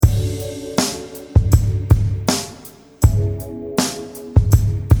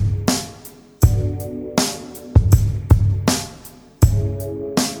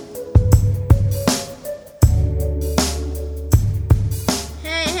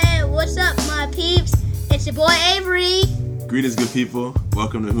what's up, my peeps? It's your boy Avery. Greetings, good people.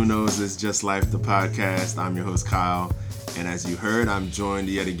 Welcome to Who Knows It's Just Life, the podcast. I'm your host, Kyle. And as you heard, I'm joined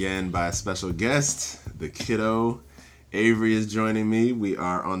yet again by a special guest, the kiddo. Avery is joining me. We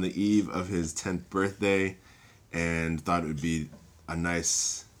are on the eve of his 10th birthday and thought it would be a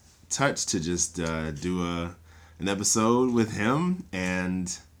nice touch to just do an episode with him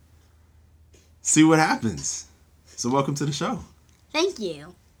and see what happens. So welcome to the show. Thank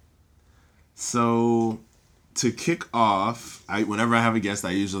you. So to kick off, whenever I have a guest, I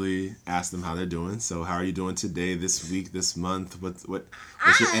usually ask them how they're doing. So how are you doing today, this week, this month? What's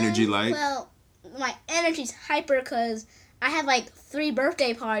your energy like? Well, my energy's hyper because I have like 3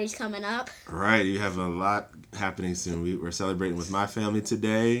 birthday parties coming up. Right, you have a lot happening soon. We're celebrating with my family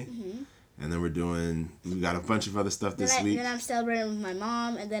today. Mm-hmm. And then we got a bunch of other stuff this week. Then I'm celebrating with my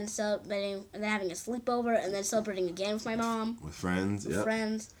mom, and then having a sleepover, and then celebrating again with my mom. With friends, With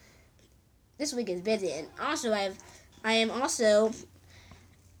friends. This week is busy, and also I also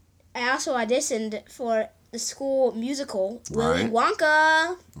auditioned for the school musical Willy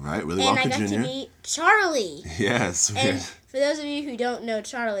Wonka. Right, Willy Wonka Jr. And I got to meet Charlie. Yes. And for those of you who don't know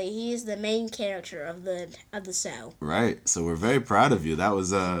Charlie, he is the main character of the show. Right. So we're very proud of you. That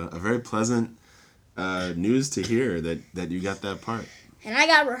was a very pleasant news to hear that you got that part. And I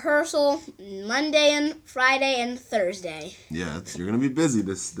got rehearsal Monday and Friday and Thursday. Yeah, you're gonna be busy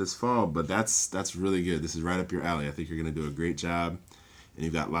this fall, but that's really good. This is right up your alley. I think you're gonna do a great job, and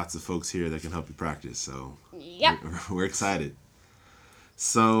you've got lots of folks here that can help you practice. So yep, we're excited.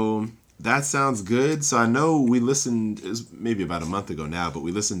 So that sounds good. So I know we listened. It was maybe about a month ago now, but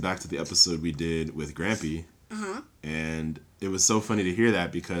we listened back to the episode we did with Grampy, and it was so funny to hear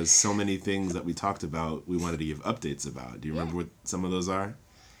that because so many things that we talked about, we wanted to give updates about. Do you remember what some of those are?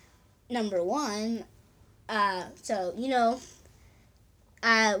 Number 1,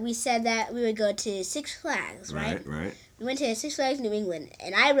 we said that we would go to Six Flags, right? Right. We went to Six Flags New England,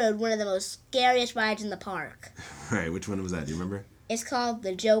 and I rode one of the most scariest rides in the park. Right. Which one was that? Do you remember? It's called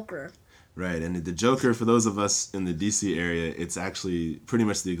the Joker. Right, and the Joker, for those of us in the D.C. area, it's actually pretty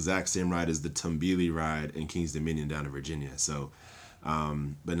much the exact same ride as the Tumbili ride in King's Dominion down in Virginia. So,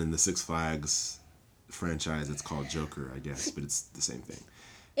 but in the Six Flags franchise, it's called Joker, I guess, but it's the same thing.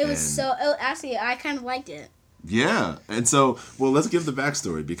 Actually, I kind of liked it. Yeah, and so, well, let's give the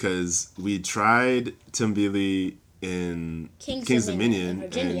backstory, because we tried Tumbili in King's Dominion,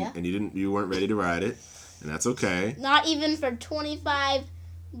 Virginia. and you weren't ready to ride it, and that's okay. Not even for $25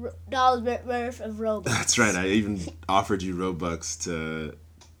 worth of Robux. That's right. I even offered you Robux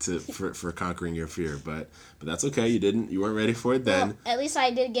for conquering your fear, but that's okay. You weren't ready for it then. Well, at least I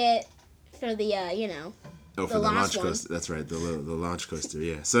did get for the for the launch coaster. That's right, the launch coaster.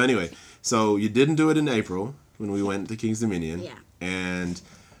 Yeah. So anyway, you didn't do it in April when we went to King's Dominion. Yeah. And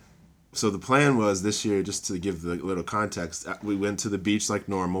so the plan was this year, just to give the little context, we went to the beach like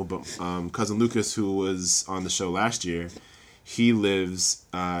normal, but cousin Lucas, who was on the show last year, he lives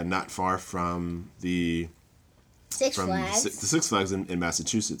not far from the Six Flags in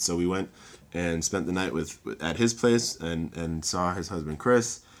Massachusetts. So we went and spent the night at his place and saw his husband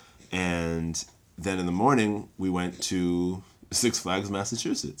Chris, and then in the morning we went to Six Flags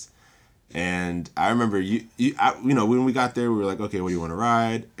Massachusetts. And I remember when we got there, we were like, okay, what do you want to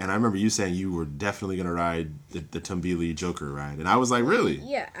ride? And I remember you saying you were definitely going to ride the Tumbili Joker ride, and I was like, really?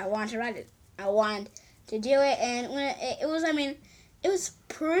 Yeah, I wanted to ride it. I wanted to do it, and when it was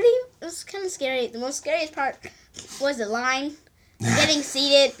kind of scary. The most scariest part was the line, getting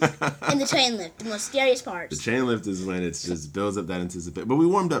seated in the chain lift. The most scariest part. The chain lift is when it just builds up that anticipation. But we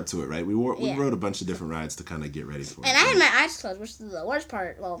warmed up to it, right? We rode a bunch of different rides to kind of get ready for it. And I had my eyes closed, which is the worst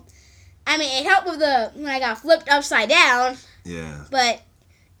part. Well, it helped with when I got flipped upside down. Yeah. But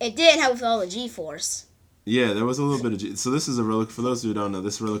it didn't help with all the G-force. Yeah, there was a little bit of so this is for those who don't know,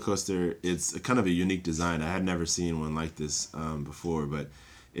 this roller coaster, it's kind of a unique design. I had never seen one like this before, but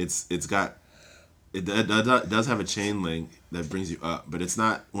it does have a chain link that brings you up, but it's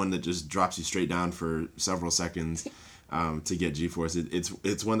not one that just drops you straight down for several seconds to get G-force.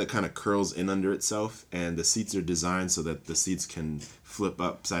 It's one that kind of curls in under itself, and the seats are designed so that the seats can flip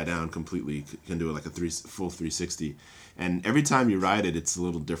upside down completely, can do it like a full 360. And every time you ride it, it's a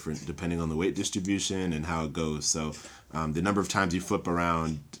little different depending on the weight distribution and how it goes. So the number of times you flip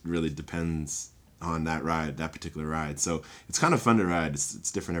around really depends on that particular ride. So it's kind of fun to ride.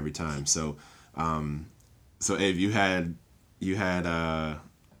 It's different every time. So Abe, you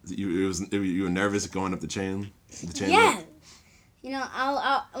were nervous going up the chain? Yeah.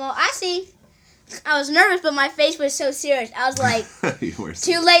 I was nervous, but my face was so serious. I was like,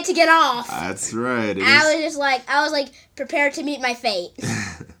 too late to get off. That's right. I was prepared to meet my fate.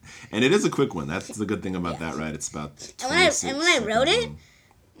 And it is a quick one. That's the good thing about that ride. It's about 26 and when I rode it, long.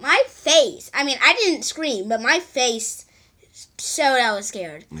 my face. I mean, I didn't scream, but my face showed I was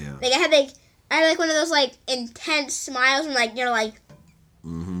scared. Yeah. Like I had one of those like intense smiles when like you're like.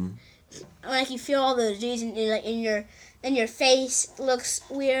 Mm-hmm. When like you feel all those G's and your face looks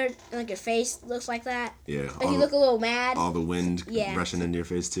weird, and like your face looks like that. Yeah. Like you look a little mad. All the wind rushing into your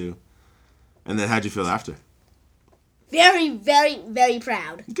face too. And then how'd you feel after? Very, very, very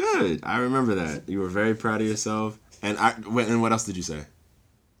proud. Good. I remember that. You were very proud of yourself. And what else did you say?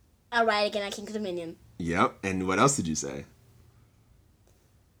 I'll ride again at King's Dominion. Yep. And what else did you say?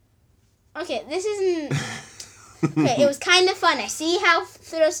 Okay, this isn't... Okay, it was kind of fun. I see how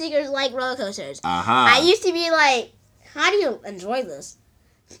thrill seekers like roller coasters. Uh-huh. I used to be like, how do you enjoy this?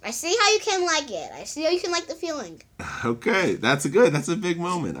 I see how you can like it. I see how you can like the feeling. Okay, that's a big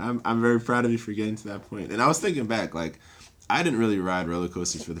moment. I'm very proud of you for getting to that point. And I was thinking back, like, I didn't really ride roller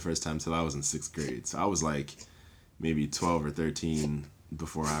coasters for the first time until I was in 6th grade. So I was like maybe 12 or 13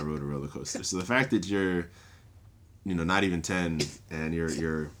 before I rode a roller coaster. So the fact that you're, not even 10 and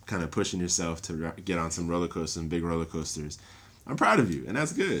you're kind of pushing yourself to get on some roller coasters and big roller coasters, I'm proud of you, and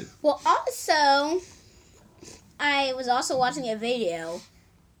that's good. Well, also, I was also watching a video.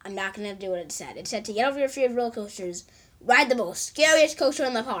 I'm not going to do what it said. It said to get over your fear of roller coasters, ride the most scariest coaster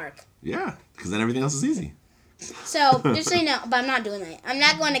in the park. Yeah, because then everything else is easy. So, just so you know, but I'm not doing that. I'm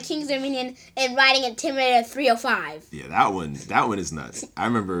not going to King's Dominion and riding Intimidator 305. Yeah, that one is nuts. I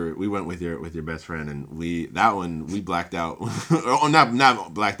remember we went with your best friend, and we blacked out. Or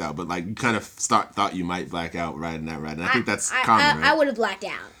not blacked out, but like you kind of thought you might black out riding that ride. And I think that's common, right? I would have blacked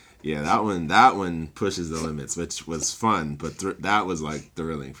out. Yeah, that one pushes the limits, which was fun, but that was like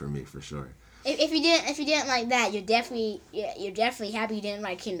thrilling for me for sure. If you didn't like that, you're definitely happy you didn't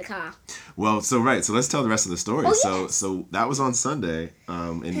ride King the Car. Well, so let's tell the rest of the story. Oh, yes. So that was on Sunday,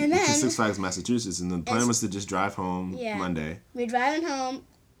 in Six Flags, Massachusetts, and the plan was to just drive home Monday. We were driving home.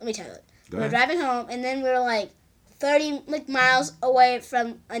 Let me tell you. Go We were ahead. driving home, and then we were like 30 miles away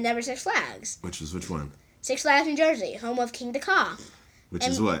from another Six Flags. Which one? Six Flags, New Jersey, home of King the Car. Which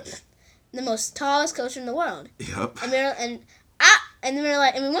is what? The most tallest coaster in the world. Yep. And we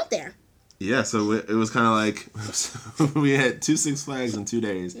went there. Yeah, so it was kind of like we had 2 Six Flags in 2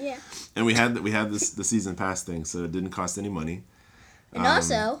 days. Yeah. And we had the season pass thing, so it didn't cost any money. And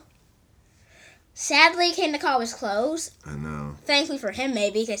also, sadly, King the Car was closed. I know. Thankfully for him,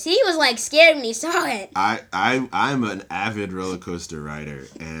 maybe, because he was like scared when he saw it. I'm an avid roller coaster rider,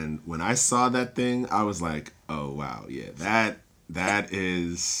 and when I saw that thing, I was like, oh wow, yeah, that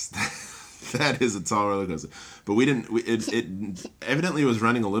is that is a tall roller coaster. But it evidently was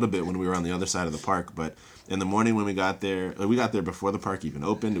running a little bit when we were on the other side of the park. But in the morning when we got there before the park even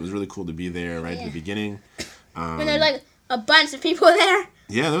opened. It was really cool to be there right at the beginning. And there's like a bunch of people there.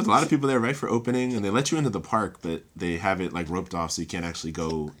 Yeah, there was a lot of people there right for opening, and they let you into the park, but they have it like roped off, so you can't actually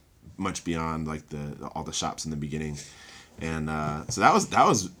go much beyond like all the shops in the beginning. And so that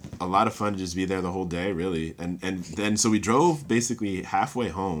was a lot of fun to just be there the whole day, really. And then so we drove basically halfway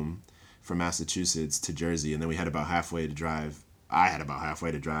home from Massachusetts to Jersey, and then we had about halfway to drive. I had about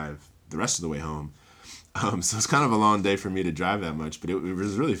halfway to drive the rest of the way home. So it's kind of a long day for me to drive that much, but it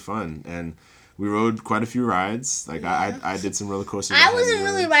was really fun. And we rode quite a few rides. Like I did some roller coasters. I wasn't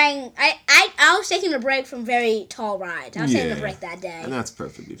really riding. I was taking a break from very tall rides. I was taking a break that day. And that's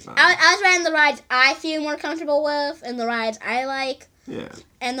perfectly fine. I was riding the rides I feel more comfortable with, and the rides I like. Yeah.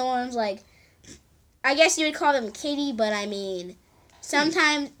 And the ones like, I guess you would call them kiddie, but I mean,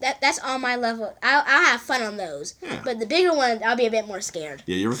 sometimes that's on my level. I'll have fun on those. Yeah. But the bigger ones, I'll be a bit more scared.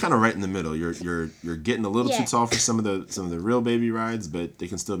 Yeah, you're kind of right in the middle. You're getting a little too tall for some of the real baby rides, but they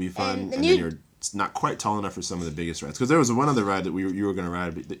can still be fun. And then you're not quite tall enough for some of the biggest rides. Because there was one other ride that you were going to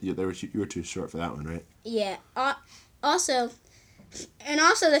ride, but you were too short for that one, right? Yeah. Also,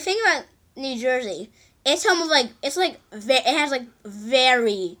 the thing about New Jersey, it's home of it has like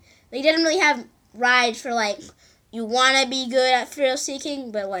very, they didn't really have rides for like, you want to be good at thrill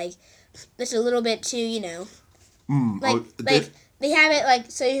seeking, but like, it's a little bit too, they have it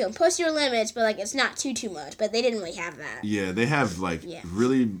like so you can push your limits, but like it's not too much. But they didn't really have that. Yeah, they have like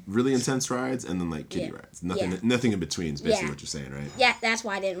really really intense rides and then like kiddie rides. Nothing in between is basically what you're saying, right? Yeah, that's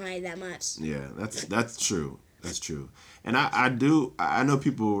why I didn't ride that much. Yeah, that's true. That's true. And I know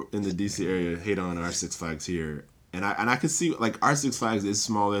people in the DC area hate on our Six Flags here, and I can see like our Six Flags is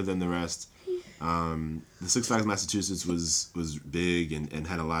smaller than the rest. The Six Flags Massachusetts was big and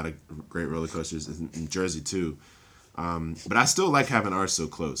had a lot of great roller coasters in Jersey too. But I still like having ours so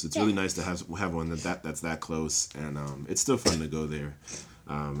close. It's really nice to have one that's that close, and it's still fun to go there.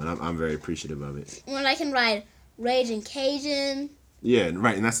 And I'm very appreciative of it. When I can ride Raging Cajun, Yeah,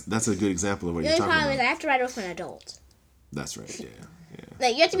 right, and that's a good example of what The you're only talking problem is about. I have to ride with an adult. That's right. Yeah.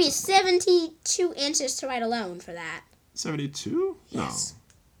 Like, you have to be That's 72 inches to ride alone for that. 72? Yes.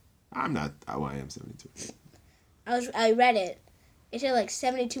 No, I'm not. Oh, I am 72. I read it. It said like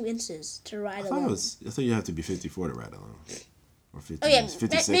 72 inches to ride alone. I thought you have to be 54 to ride alone, or 50. Oh yeah,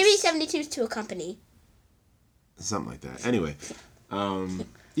 56. maybe 72 is to accompany. Something like that. Anyway,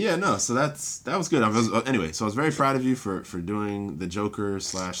 yeah, no. So that was good. Anyway, so I was very proud of you for doing the Joker /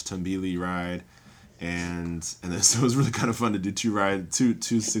 Tumbili ride, and then so it was really kind of fun to do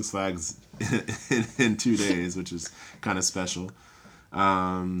two Six Flags in 2 days, which is kind of special.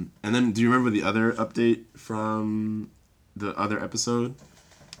 And then, do you remember the other update from the other episode?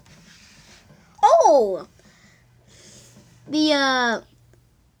 Oh, the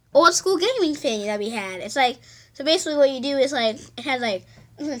old school gaming thing that we had. It's like, so basically what you do is like, it has like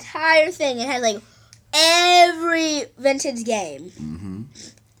this entire thing. It has like every vintage game. Mm-hmm.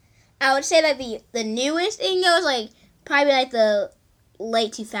 I would say that the newest thing goes like probably like the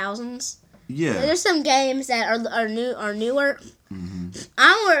late 2000s. Yeah. There's some games that are newer. Mm-hmm.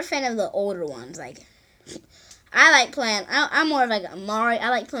 I'm more a fan of the older ones. Like, I like playing. I'm more of like a Mario. I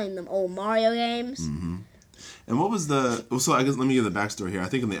like playing them old Mario games. Mm-hmm. And what was so I guess let me give the backstory here. I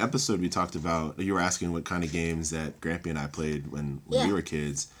think in the episode we talked about, you were asking what kind of games that Grampy and I played when we were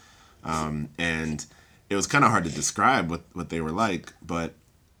kids. And it was kind of hard to describe what they were like, but,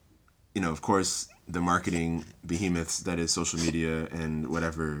 you know, of course, the marketing behemoths that is social media and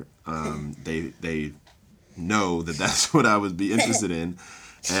whatever, they know that that's what I would be interested in,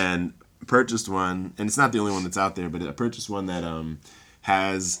 and purchased one. And it's not the only one that's out there, but I purchased one that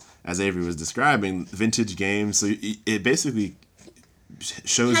has, as Avery was describing, vintage games. So it basically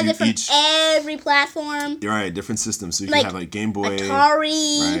shows you each every platform. You're right, different systems. So you can have like Game Boy,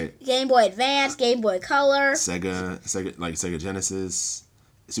 Atari, right, Game Boy Advance, Game Boy Color, Sega Genesis,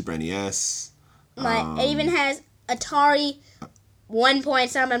 Super NES. It even has Atari 1 point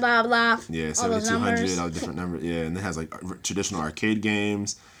something, blah blah. Yeah, 7200, all the different numbers. Yeah, and it has like traditional arcade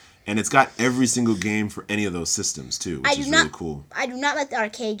games, and it's got every single game for any of those systems too, which is really cool. I do not like the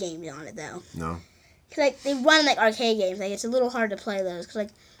arcade games on it though. No. Cause like they run like arcade games, like it's a little hard to play those. Cause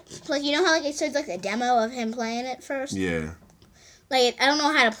like you know how like it shows like a demo of him playing it first. Yeah. Like I don't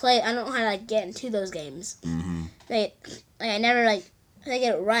know how to play. I don't know how to like get into those games. Mm-hmm. Like I never like I think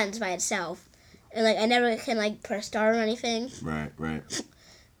it runs by itself. And, like, I never can, like, press start or anything. Right.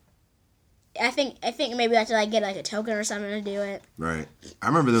 I think maybe I have to, like, get, like, a token or something to do it. Right. I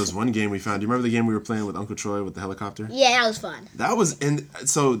remember there was one game we found. Do you remember the game we were playing with Uncle Troy with the helicopter? Yeah, that was fun. And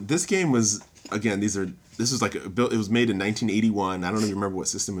so this game was, again, this was like, it was made in 1981. I don't even remember what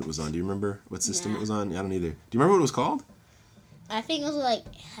system it was on. Do you remember what system it was on? I don't either. Do you remember what it was called? I think it was, like,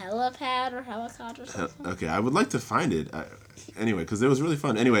 helipad or helicopter or something. Okay, I would like to find it. Anyway, because it was really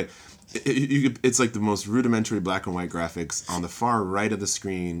fun. Anyway, it's like the most rudimentary black and white graphics. On the far right of the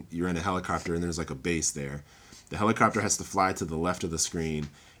screen, you're in a helicopter and there's like a base there. The helicopter has to fly to the left of the screen,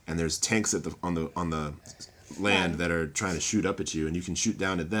 and there's tanks on the land that are trying to shoot up at you, and you can shoot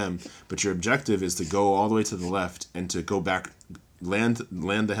down at them. But your objective is to go all the way to the left and to go back, land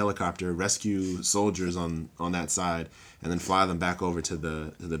the helicopter, rescue soldiers on that side, and then fly them back over to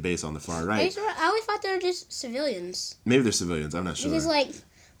the base on the far right. I always thought they were just civilians. Maybe they're civilians. I'm not sure. Because like,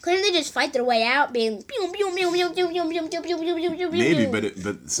 couldn't they just fight their way out, being pew pew pew pew pew pew pew pew pew pew pew? Maybe,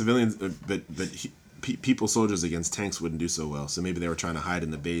 but civilians, people, soldiers against tanks wouldn't do so well. So maybe they were trying to hide in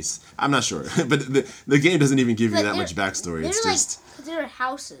the base. I'm not sure. But the game doesn't even give you that much backstory. It's just they're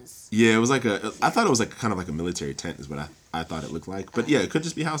houses. Yeah, it was like I thought it was like kind of like a military tent is what I thought it looked like. But yeah, it could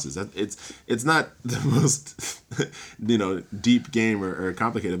just be houses. It's not the most deep game or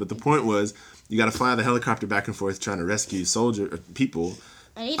complicated. But the point was you got to fly the helicopter back and forth trying to rescue people.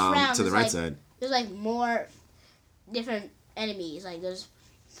 And each round to the right side. There's like more different enemies. Like there's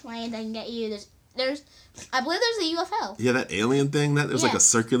planes that can get you. There's I believe there's a UFO. Yeah, that alien thing. That was like a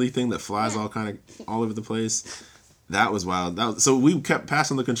circular thing that flies all over the place. That was wild. So we kept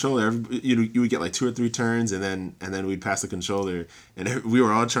passing the controller. You would get like 2 or 3 turns, and then we'd pass the controller, and we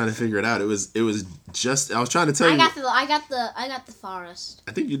were all trying to figure it out. It was just I was trying to tell you. I got the forest.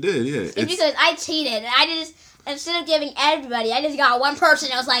 I think you did. Yeah. It's because I cheated, and I just instead of giving everybody, I just got one person.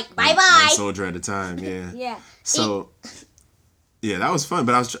 I was like, bye bye. One soldier at a time. Yeah. Yeah. So. Yeah, that was fun.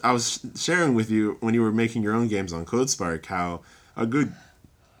 But I was sharing with you when you were making your own games on CodeSpark how a good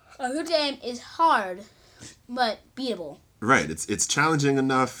game is hard, but beatable. Right. It's challenging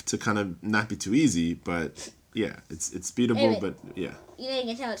enough to kind of not be too easy, but yeah, it's beatable. But yeah. You know, you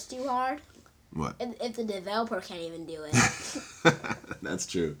can tell it's too hard. What? If the developer can't even do it. That's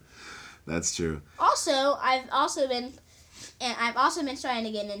true. Also, I've also been And I've also been trying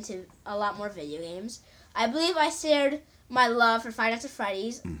to get into a lot more video games. I believe I shared my love for Five Nights at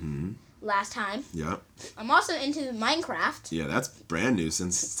Freddy's last time. Yeah. I'm also into Minecraft. Yeah, that's brand new.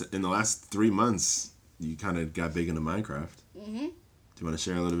 Since in the last 3 months, you kind of got big into Minecraft. Mm-hmm. Do you want to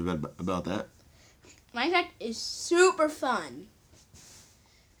share a little bit about that? Minecraft is super fun.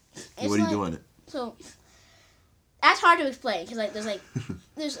 What are you doing it? So that's hard to explain because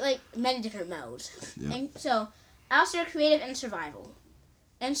there's many different modes. Yeah. And so I'll start creative and survival.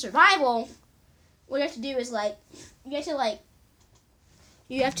 And survival, what you have to do is in survival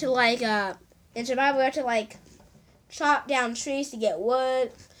you have to chop down trees to get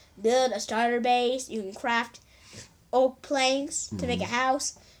wood, build a starter base. You can craft oak planks to make a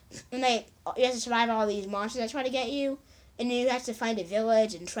house, and you have to survive all these monsters that try to get you. And then you have to find a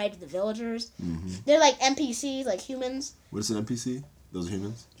village and trade with the villagers. Mm-hmm. They're like NPCs, like humans. What is an NPC? Those are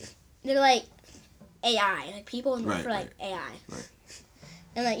humans? They're like AI, like people for AI. Right.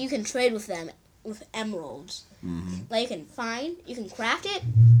 And you can trade with them with emeralds. Mm-hmm. You can craft it,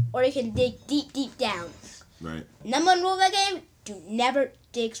 or you can dig deep, deep down. Right. Number one rule of that game, do never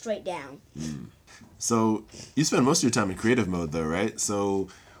dig straight down. Mm. So you spend most of your time in creative mode though, right? So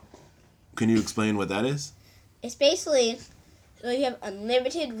can you explain what that is? It's basically, you have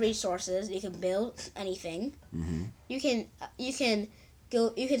unlimited resources. You can build anything. Mm-hmm. You can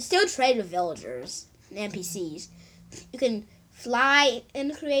still trade with villagers and NPCs. You can fly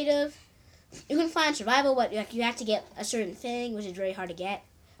in creative. You can fly in survival, but you have to get a certain thing, which is very hard to get,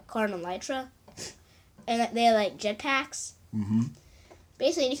 called an elytra. And they're like jetpacks. Mm-hmm.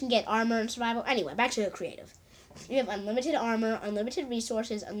 Basically, you can get armor in survival. Anyway, back to the creative. You have unlimited armor, unlimited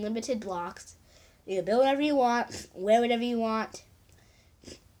resources, unlimited blocks. You can build whatever you want, wear whatever you want.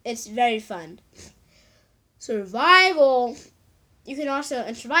 It's very fun. Survival, you can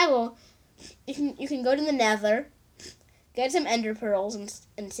go to the Nether, get some Ender pearls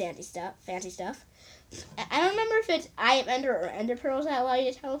and fancy stuff. I don't remember if it's Eye of Ender or Ender pearls that allow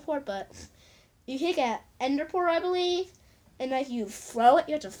you to teleport, but you take an Ender pearl, I believe, and you throw it.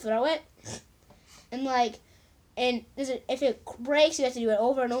 You have to throw it, and if it breaks, you have to do it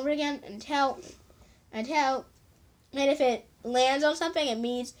over and over again until and if it lands on something,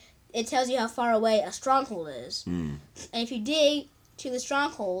 it tells you how far away a stronghold is. Mm. And if you dig to the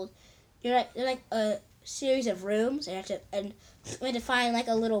stronghold, they're like a series of rooms, and you have to find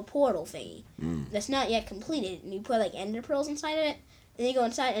a little portal thingy that's not yet completed, and you put Ender pearls inside of it, and you go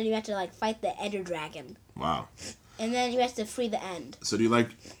inside and you have to fight the Ender dragon. Wow. And then you have to free the end. So do you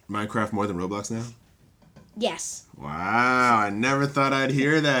like Minecraft more than Roblox now? Yes. Wow, I never thought I'd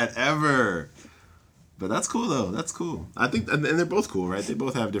hear that ever. But that's cool though. That's cool. I think, and they're both cool, right? They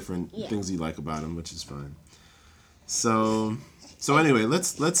both have different things you like about them, which is fine. So anyway,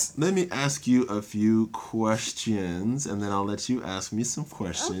 let me ask you a few questions, and then I'll let you ask me some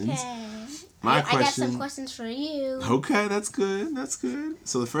questions. Okay. I got some questions for you. Okay, that's good. That's good.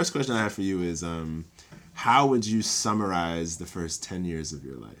 So the first question I have for you is, how would you summarize the first 10 years of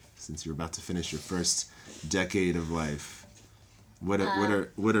your life, since you're about to finish your first decade of life? What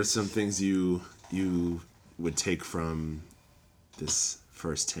are some things you would take from this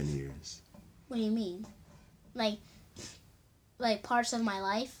first 10 years? What do you mean? Like parts of my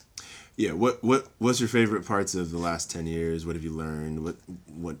life? Yeah, what was your favorite parts of the last 10 years? What have you learned?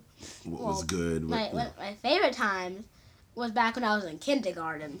 What was good? My favorite time was back when I was in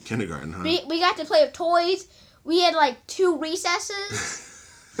kindergarten. Kindergarten, huh? We got to play with toys. We had 2 recesses.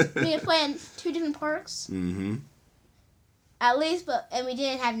 We could play in 2 different parks. Mm-hmm. At least, and we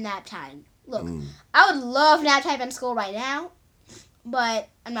didn't have nap time. Look, I would love nap time in school right now, but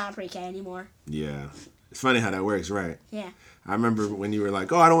I'm not in pre-K anymore. Yeah. It's funny how that works, right? Yeah. I remember when you were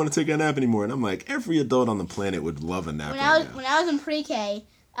like, I don't want to take a nap anymore. And I'm like, every adult on the planet would love a nap When I was in pre-K,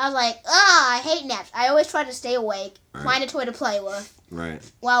 I was like, I hate naps. I always try to stay awake, find a toy to play with. Right.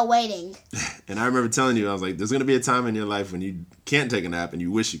 While waiting. And I remember telling you, I was like, there's going to be a time in your life when you can't take a nap and you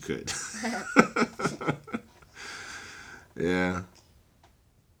wish you could. Yeah.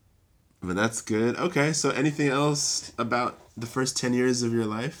 But that's good. Okay, so anything else about the first 10 years of your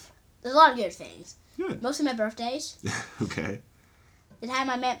life? There's a lot of good things. Good. Mostly my birthdays. Okay. The time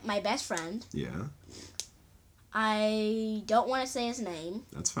I met my best friend. Yeah. I don't want to say his name.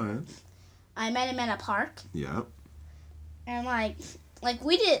 That's fine. I met him at a park. Yeah. And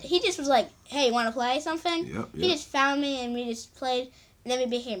he just was like, hey, you want to play something? Yep. He just found me and we just played. And then we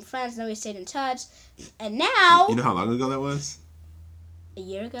became friends and then we stayed in touch. And now... You know how long ago that was? A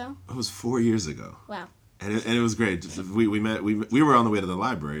year ago? It was 4 years ago. Wow. And it was great. We were on the way to the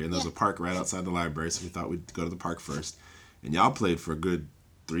library, and there was a park right outside the library, so we thought we'd go to the park first. And y'all played for a good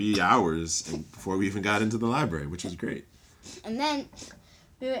 3 hours before we even got into the library, which was great. And then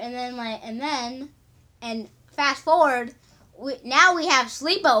fast forward, now we have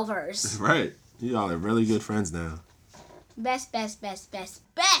sleepovers. Right. You all are really good friends now. Best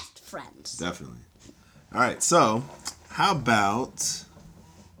friends. Definitely. All right. So, how about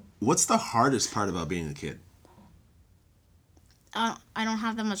what's the hardest part about being a kid? I don't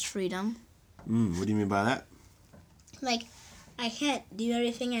have that much freedom. What do you mean by that? Like, I can't do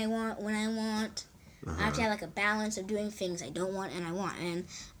everything I want when I want. I have to have like a balance of doing things I don't want and I want. And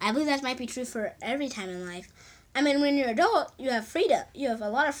I believe that might be true for every time in life. I mean, when you're an adult, you have freedom. You have a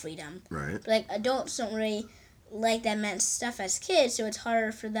lot of freedom. Right. But, like, adults don't really like that meant stuff as kids, so it's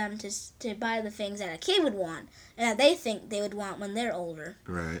harder for them to buy the things that a kid would want and that they think they would want when they're older.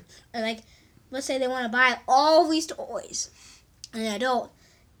 Right. And, like, let's say they want to buy all these toys. And they're adult.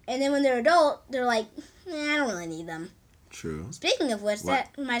 And then when they're adult, they're like, I don't really need them. True. Speaking of which,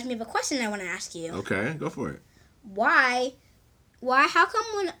 that reminds me of a question I want to ask you. Okay, go for it. How come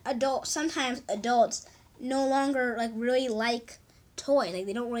when sometimes adults no longer, like, really like toys? Like,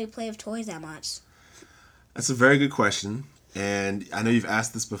 they don't really play with toys that much. That's a very good question. And I know you've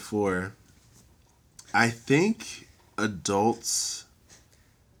asked this before. I think adults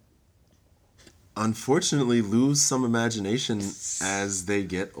unfortunately lose some imagination as they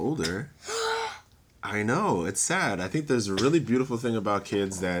get older. I know, it's sad. I think there's a really beautiful thing about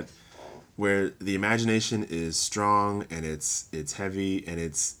kids that where the imagination is strong and it's heavy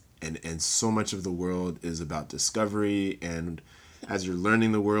and so much of the world is about discovery, and as you're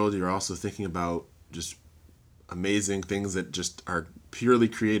learning the world, you're also thinking about just amazing things that just are purely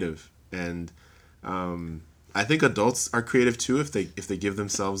creative. And I think adults are creative too if they give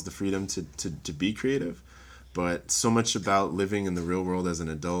themselves the freedom to be creative. But so much about living in the real world as an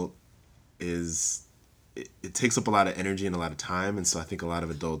adult is it takes up a lot of energy and a lot of time, and so I think a lot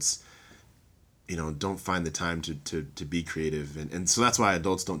of adults, don't find the time to be creative, and so that's why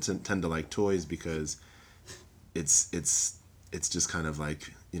adults don't tend to like toys, because it's just kind of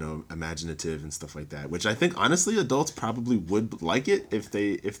like imaginative and stuff like that, which I think honestly adults probably would like it if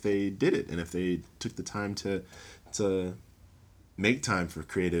they did it and if they took the time to make time for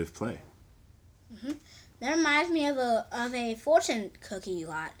creative play. Mm-hmm. That reminds me of a fortune cookie you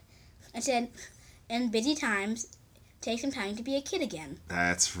got. It said, in busy times, take some time to be a kid again.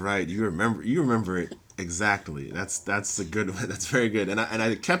 That's right. You remember it exactly. That's a good one. That's very good. And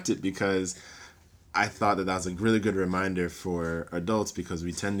I kept it because I thought that was a really good reminder for adults, because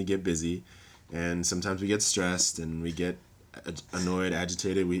we tend to get busy and sometimes we get stressed and we get annoyed,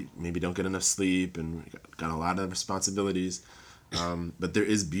 agitated. We maybe don't get enough sleep and got a lot of responsibilities. But there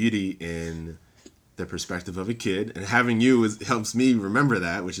is beauty in the perspective of a kid, and having you helps me remember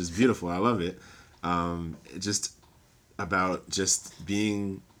that, which is beautiful. I love it. Just about just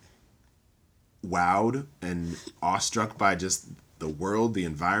being wowed and awestruck by just the world, the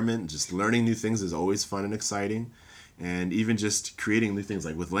environment. Just learning new things is always fun and exciting, and even just creating new things.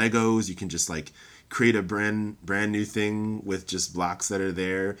 Like with Legos, you can just like create a brand new thing with just blocks that are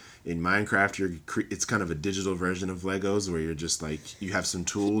there. In Minecraft, it's kind of a digital version of Legos, where you're just like, you have some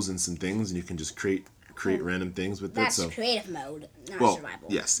tools and some things and you can just create random things with it. That's creative mode, not survival.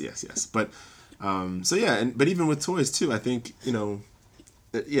 Yes. But but even with toys too, I think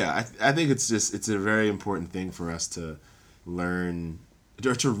I think it's a very important thing for us to learn,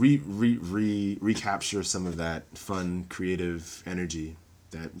 or to recapture some of that fun, creative energy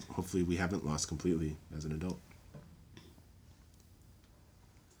that hopefully we haven't lost completely as an adult.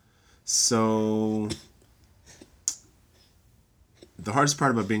 So the hardest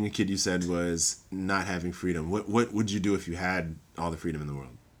part about being a kid, you said, was not having freedom. What would you do if you had all the freedom in the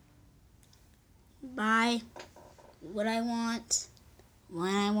world? Buy what I want,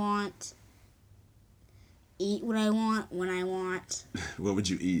 when I want, eat what I want, when I want. What would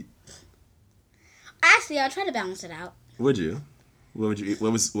you eat? Actually, I'll try to balance it out. Would you? What would you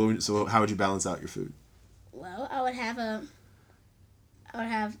eat? So how would you balance out your food? Well, I would have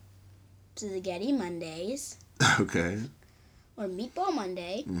spaghetti Mondays. Okay. Or meatball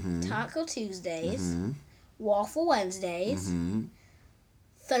Monday, mm-hmm. Taco Tuesdays, mm-hmm. Waffle Wednesdays, mm-hmm.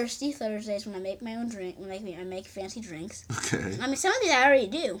 Thirsty Thursdays when I make my own drink, I make fancy drinks. Okay. I mean, some of these I already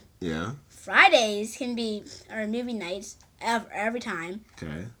do. Yeah. Fridays are movie nights every time.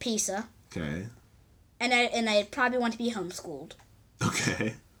 Okay. Pizza. Okay. And I probably want to be homeschooled.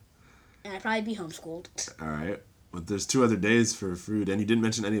 Okay. And I'd probably be homeschooled. All right. Well, there's 2 other days for food, and you didn't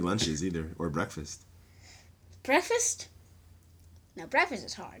mention any lunches either, or breakfast. Breakfast? No, breakfast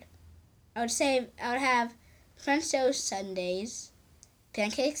is hard. I would have French toast Sundays,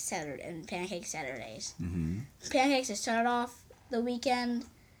 pancakes Saturdays. Mm-hmm. Pancakes to start off the weekend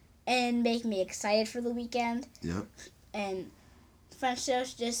and make me excited for the weekend. Yep. and French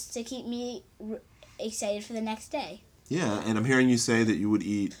toast just to keep me excited for the next day. Yeah, and I'm hearing you say that you would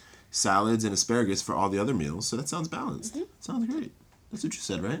eat salads and asparagus for all the other meals, so that sounds balanced. Mm-hmm. Sounds great. That's what you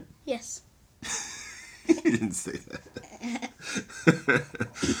said, right? Yes. You didn't say that.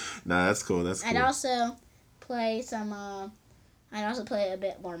 Nah, that's cool. That's cool. I'd also play some. I'd also play a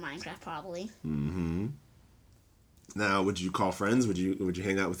bit more Minecraft, probably. Mm-hmm. Now, would you call friends? Would you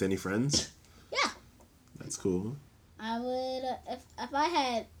hang out with any friends? Yeah. That's cool. I would if I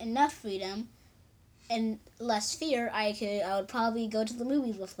had enough freedom and less fear. I would probably go to the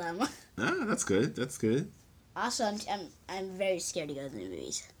movies with them. Ah, that's good. That's good. Also, I'm very scared to go to the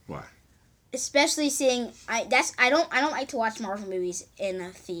movies. Why? Especially seeing I don't like to watch Marvel movies in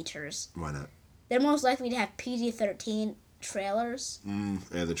the theaters. Why not? They're most likely to have PG-13 trailers.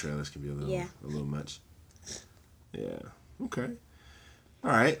 Yeah, the trailers can be a little much. Yeah. Okay.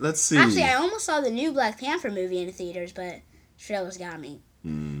 All right. Let's see. Actually, I almost saw the new Black Panther movie in the theaters, but trailers got me.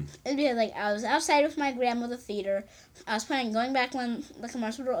 It'd be like I was outside with my grandma at the theater. I was planning on going back when the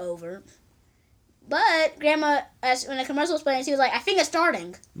commercials were over. But Grandma, when the commercial was playing, she was like, I think it's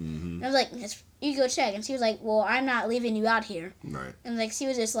starting. And I was like, you go check. And she was like, well, I'm not leaving you out here. Right. And like she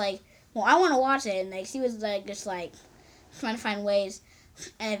was just like, well, I want to watch it. And like she was like just like trying to find ways.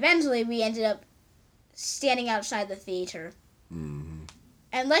 And eventually we ended up standing outside the theater. And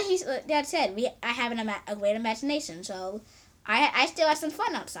like Dad said, I have a great imagination. So I still had some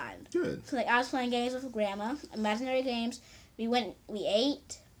fun outside. Good. So like I was playing games with Grandma, imaginary games. We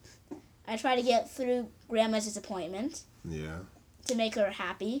ate. I tried to get through Grandma's disappointment. Yeah. To make her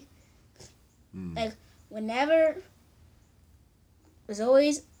happy. Like, whenever... There's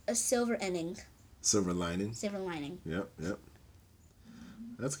always a silver ending. Silver lining. Silver lining. Yep.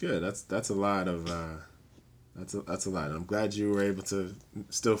 That's good. That's a lot of... That's a lot. I'm glad you were able to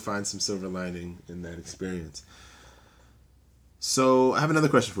still find some silver lining in that experience. So, I have another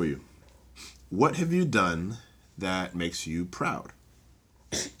question for you. What have you done that makes you proud?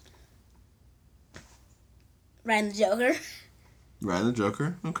 Riding the Joker. Riding the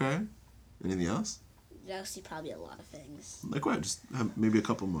Joker. Okay. Anything else? Actually, probably a lot of things. Like what? Just have maybe a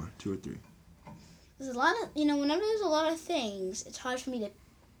couple more. 2 or 3. There's a lot of... whenever there's a lot of things, it's hard for me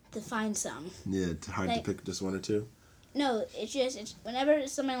to find some. Yeah, it's hard to pick just 1 or 2? No, it's whenever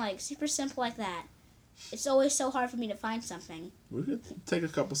it's something like super simple like that, it's always so hard for me to find something. We could take a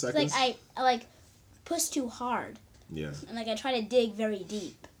couple seconds. Like I push too hard. Yeah. And like I try to dig very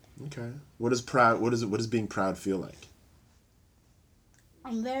deep. Okay. What does being proud feel like?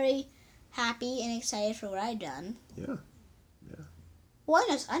 I'm very happy and excited for what I've done. Yeah. Well,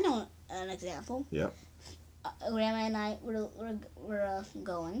 I know an example. Yeah. Grandma and I were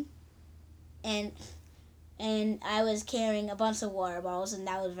going, and I was carrying a bunch of water bottles, and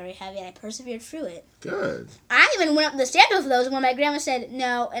that was very heavy, and I persevered through it. Good. I even went up the stairs with those when my grandma said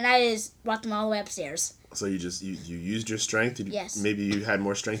no, and I just brought them all the way upstairs. So you used your strength? Yes. Maybe you had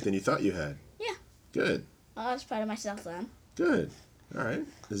more strength than you thought you had. Yeah. Good. I was proud of myself then. Good. All right.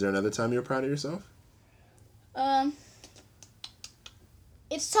 Is there another time you were proud of yourself?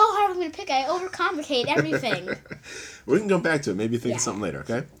 It's so hard for me to pick. I overcomplicate everything. We can go back to it. Maybe think of something later,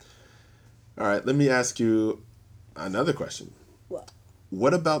 okay? All right. Let me ask you another question. What?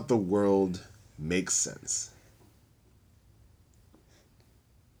 What about the world makes sense?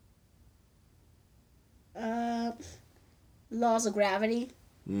 Laws of gravity.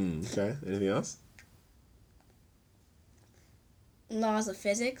 Okay. Anything else? Laws of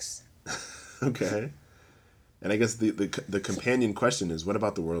physics. Okay. And I guess the companion question is, what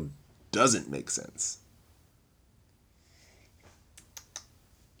about the world doesn't make sense?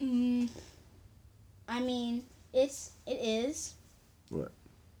 I mean, it is. What?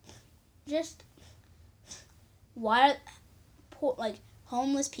 Just why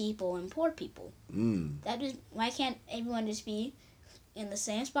homeless people and poor people. Why can't everyone just be in the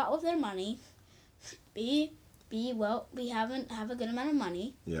same spot with their money? Have a good amount of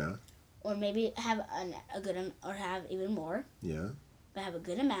money. Yeah. Or maybe have or have even more. Yeah. But have a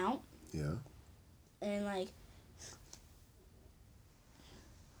good amount. Yeah. And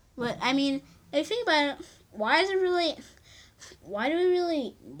but I mean, if you think about it, why do we really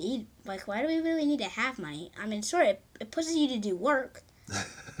need to have money? I mean, sure, it pushes you to do work,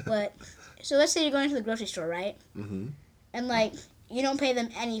 but so let's say you're going to the grocery store, right? Mm-hmm. And you don't pay them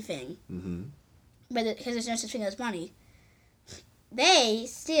anything, mm-hmm. because there's no such thing as money. They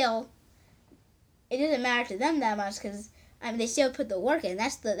still, it doesn't matter to them that much because they still put the work in.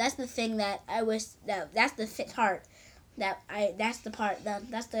 That's the thing that I wish that's the part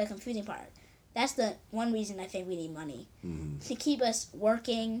that's the confusing part. That's the one reason I think we need money to keep us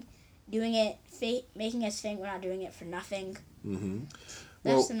working, doing it, making us think we're not doing it for nothing. Mm-hmm.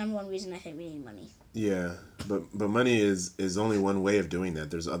 That's the number one reason I think we need money. Yeah, but money is only one way of doing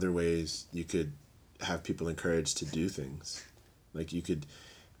that. There's other ways you could have people encouraged to do things. Like you could,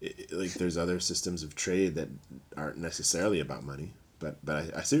 like there's other systems of trade that aren't necessarily about money. But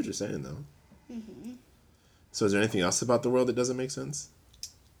I see what you're saying though. Mm-hmm. So is there anything else about the world that doesn't make sense?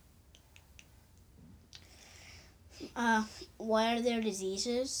 Why are there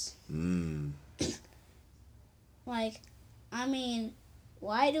diseases? Like, I mean,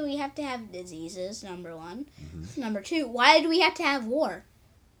 why do we have to have diseases, number one? Mm-hmm. Number two, why do we have to have war?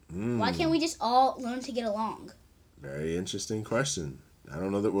 Why can't we just all learn to get along? Very interesting question. I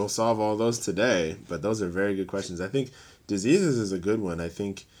don't know that we'll solve all those today, but those are very good questions. I think diseases is a good one. I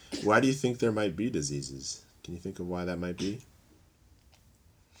think, why do you think there might be diseases? Can you think of why that might be?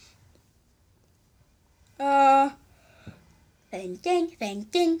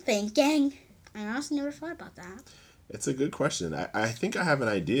 Thinking. I honestly never thought about that. It's a good question. I think I have an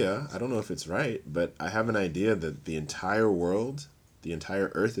idea. I don't know if it's right, but I have an idea that the entire world, the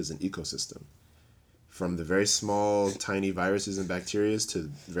entire Earth is an ecosystem. From the very small, tiny viruses and bacteria to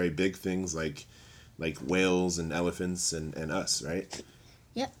very big things like whales and elephants and us, right?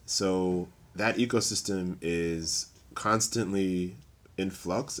 Yep. So that ecosystem is constantly in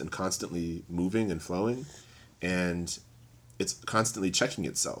flux and constantly moving and flowing, and it's constantly checking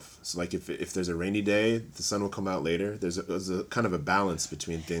itself. So like if there's a rainy day, the sun will come out later. There's a kind of a balance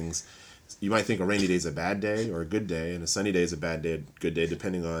between things. You might think a rainy day is a bad day or a good day, and a sunny day is a bad day, good day,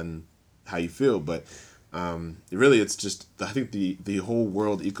 depending on how you feel. But really, it's just, I think the whole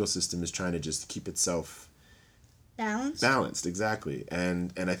world ecosystem is trying to just keep itself balanced, exactly.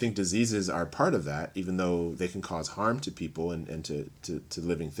 And I think diseases are part of that, even though they can cause harm to people and to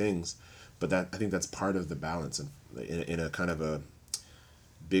living things. But I think that's part of the balance in a kind of a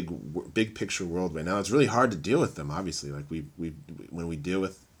big picture world right now. It's really hard to deal with them, obviously. Like when we deal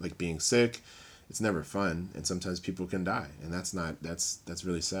with like being sick, it's never fun, and sometimes people can die, and that's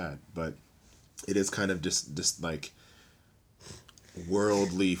really sad. But it is kind of just like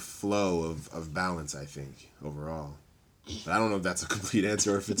worldly flow of balance, I think, overall. But I don't know if that's a complete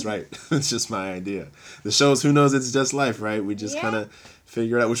answer or if it's right. It's just my idea. The show's Who Knows It's Just Life, right? We just kind of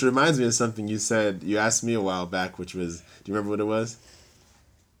figure it out, which reminds me of something you said. You asked me a while back, which was, do you remember what it was?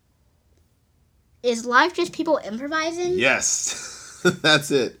 Is life just people improvising? Yes. That's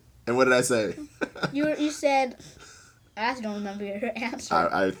it. And what did I say? You said, I don't remember your answer.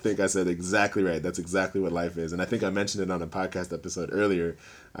 I think I said exactly right. That's exactly what life is. And I think I mentioned it on a podcast episode earlier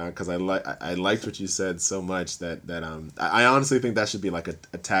because I liked what you said so much that I honestly think that should be like a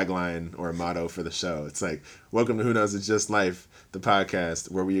tagline or a motto for the show. It's like, welcome to Who Knows It's Just Life, the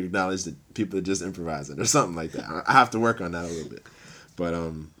podcast where we acknowledge that people are just improvising or something like that. I have to work on that a little bit. But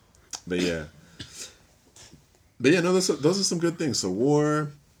yeah. But yeah, no, those are some good things. So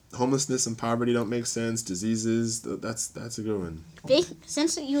war, homelessness and poverty don't make sense. Diseases, that's a good one.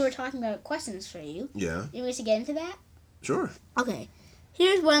 Since you were talking about questions for you, yeah, you want us to get into that? Sure. Okay,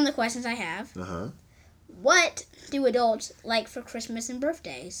 here's one of the questions I have. What do adults like for Christmas and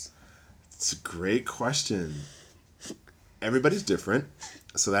birthdays? It's a great question. Everybody's different,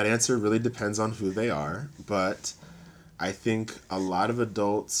 so that answer really depends on who they are. But I think a lot of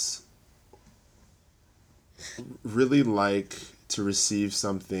adults really like to receive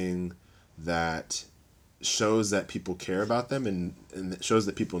something that shows that people care about them and that shows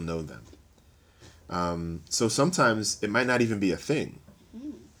that people know them. So sometimes it might not even be a thing.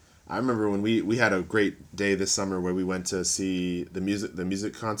 I remember when we had a great day this summer where we went to see the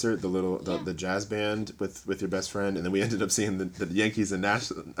music concert, the jazz band with your best friend, and then we ended up seeing the Yankees and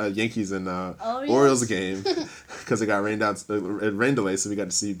Orioles game because it got rain delay, so we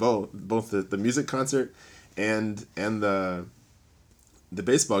got to see both the music concert and the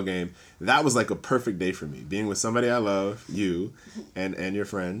baseball game. That was like a perfect day for me, being with somebody I love, you and your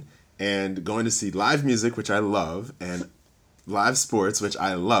friend, and going to see live music, which I love, and live sports, which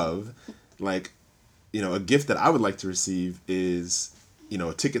I love. Like, a gift that I would like to receive is,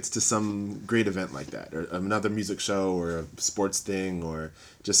 tickets to some great event like that, or another music show, or a sports thing, or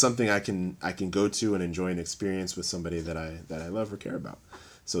just something I can go to and enjoy and experience with somebody that I love or care about.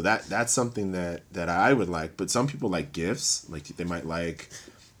 So that's something that I would like. But some people like gifts. Like they might like,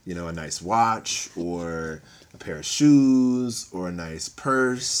 a nice watch or a pair of shoes or a nice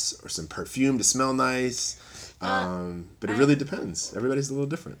purse or some perfume to smell nice. But it really depends. Everybody's a little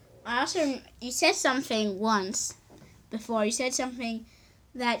different. You said something once before. You said something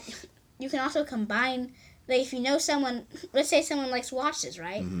that you can also combine. Like if you know someone, let's say someone likes watches,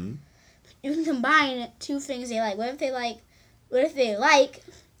 right? Mm-hmm. You can combine two things they like. What if they like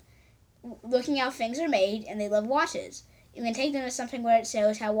looking how things are made, and they love watches. You can take them to something where it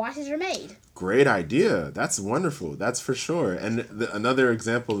shows how watches are made. Great idea. That's wonderful. That's for sure. And another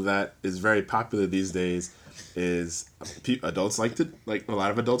example of that is very popular these days is adults like a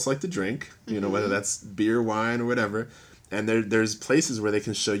lot of adults like to drink, whether that's beer, wine, or whatever. And there's places where they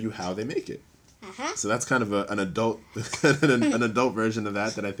can show you how they make it. Uh-huh. So that's kind of an adult an adult version of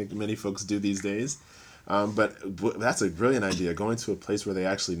that I think many folks do these days. But that's a brilliant idea. Going to a place where they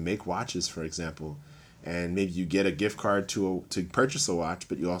actually make watches, for example, and maybe you get a gift card to purchase a watch,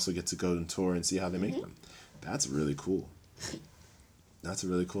 but you also get to go and tour and see how they make them. That's really cool. That's a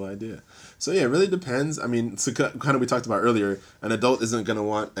really cool idea. So yeah, it really depends. I mean, so kind of we talked about earlier, an adult isn't going to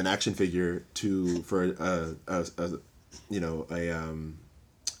want an action figure for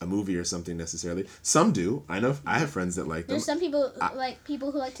a movie or something necessarily. Some do. I know I have friends that like them. There's some people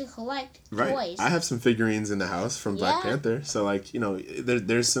people who like to collect toys. I have some figurines in the house from Black Panther. So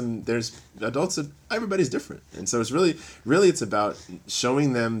there's adults that everybody's different. And so it's really it's about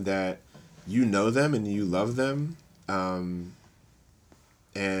showing them that you know them and you love them,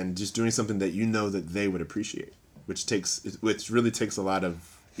 and just doing something that you know that they would appreciate, which really takes a lot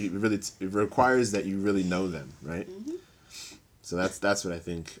of it requires that you really know them, right? Mm-hmm. So that's what I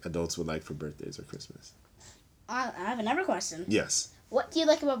think adults would like for birthdays or Christmas. I have another question. Yes. What do you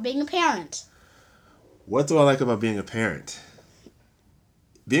like about being a parent? What do I like about being a parent?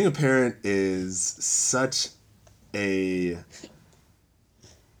 Being a parent is such a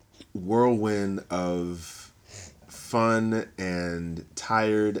whirlwind of fun and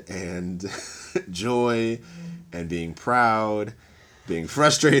tired and joy and being proud, being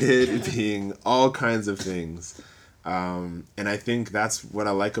frustrated, being all kinds of things. And I think that's what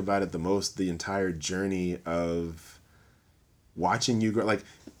I like about it the most, the entire journey of watching you grow. Like,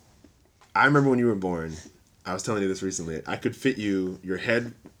 I remember when you were born, I was telling you this recently, I could fit you, your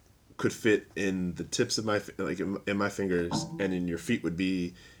head could fit in the tips of my, in my fingers, and then your feet would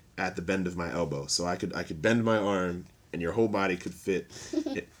be at the bend of my elbow. So I could bend my arm, and your whole body could fit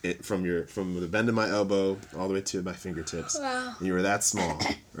it from the bend of my elbow all the way to my fingertips. Wow. And you were that small,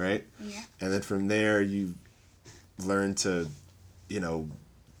 right? Yeah. And then from there, you learn to,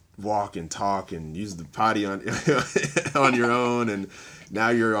 walk and talk and use the potty on on your own, and now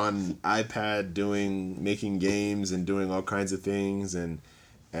you're on iPad making games and doing all kinds of things, and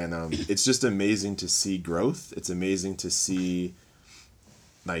it's just amazing to see growth. It's amazing to see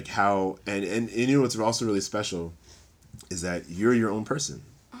how and what's also really special is that you're your own person,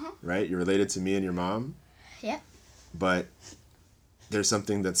 right? You're related to me and your mom. Yeah. But there's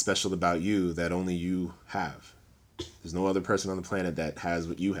something that's special about you that only you have. There's no other person on the planet that has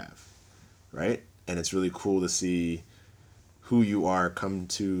what you have, right? And it's really cool to see who you are come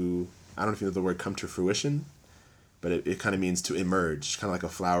to, I don't know if you know the word come to fruition, but it kind of means to emerge, kind of like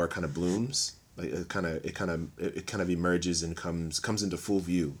a flower kind of blooms. Like it kind of emerges and comes into full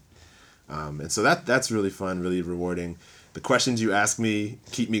view. And so that's really fun, really rewarding. The questions you ask me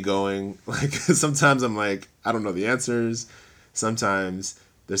keep me going. Like sometimes I'm like, I don't know the answers. Sometimes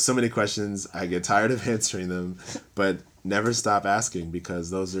there's so many questions, I get tired of answering them, but never stop asking, because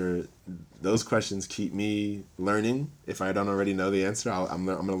those questions keep me learning. If I don't already know the answer, I'm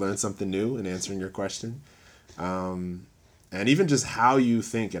going to learn something new in answering your question. And even just how you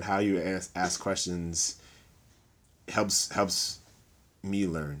think and how you ask questions helps me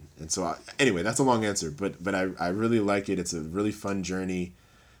learn. And so anyway, that's a long answer, but I really like it. It's a really fun journey.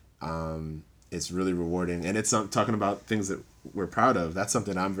 It's really rewarding, and it's talking about things that we're proud of. That's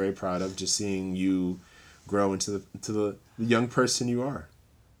something I'm very proud of, just seeing you grow into the young person you are.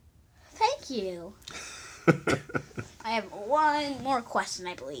 Thank you. I have one more question,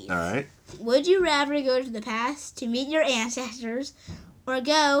 I believe. All right. Would you rather go to the past to meet your ancestors, or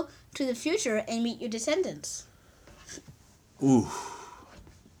go to the future and meet your descendants? Ooh.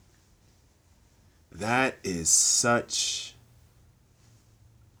 That is such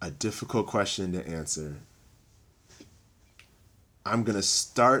a difficult question to answer. I'm going to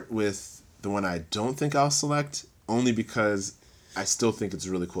start with the one I don't think I'll select, only because I still think it's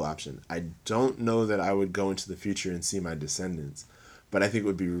a really cool option. I don't know that I would go into the future and see my descendants, but I think it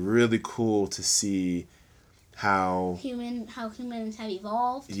would be really cool to see how humans have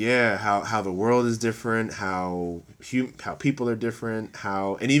evolved. Yeah, how the world is different, how people are different,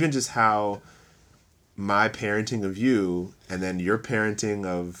 and even just how my parenting of you, and then your parenting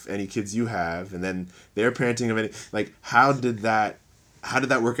of any kids you have, and then their parenting of any, how did that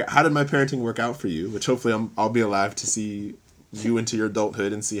work out? How did my parenting work out for you? Which hopefully I'll be alive to see you into your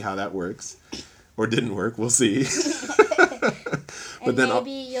adulthood and see how that works, or didn't work. We'll see. But then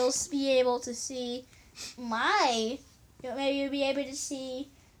maybe you'll be able to see maybe you'll be able to see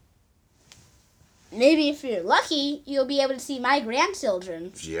maybe if you're lucky, you'll be able to see my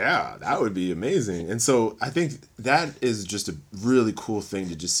grandchildren. Yeah, that would be amazing. And so I think that is just a really cool thing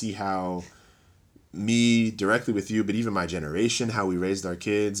to just see how me directly with you, but even my generation, how we raised our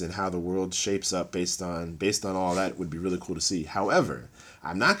kids and how the world shapes up based on all that would be really cool to see. However,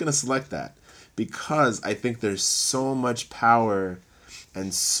 I'm not going to select that because I think there's so much power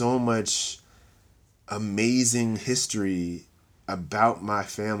and so much amazing history about my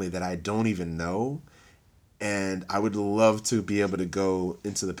family that I don't even know. And I would love to be able to go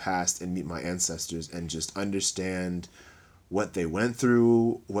into the past and meet my ancestors and just understand what they went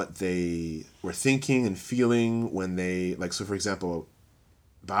through, what they were thinking and feeling when they, like, so for example,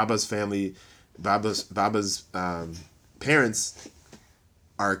 Baba's family, Baba's parents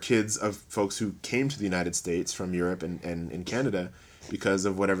are kids of folks who came to the United States from Europe and Canada because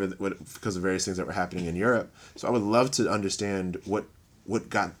of because of various things that were happening in Europe. So I would love to understand what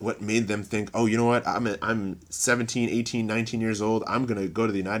made them think, oh, you know what, I'm 17, 18, 19 years old, I'm going to go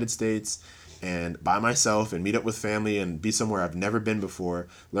to the United States and by myself and meet up with family and be somewhere I've never been before,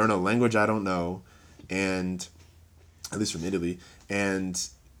 learn a language I don't know, and at least from Italy, and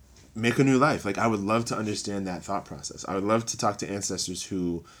make a new life. Like, I would love to understand that thought process. I would love to talk to ancestors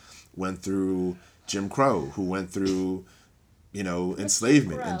who went through Jim Crow, who went through,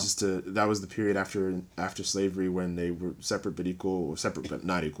 enslavement, and that was the period after slavery when they were separate but equal, or separate but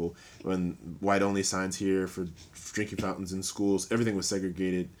not equal, when white only signs here for drinking fountains in schools, everything was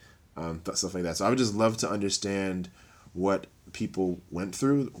segregated, stuff like that. So I would just love to understand what people went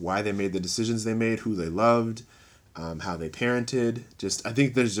through, why they made the decisions they made, who they loved, how they parented. I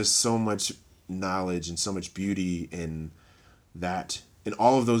think there's just so much knowledge and so much beauty in that, in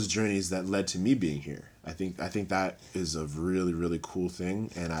all of those journeys that led to me being here. I think that is a really, really cool thing,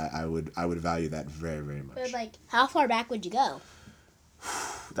 and I would value that very, very much. But, like, how far back would you go?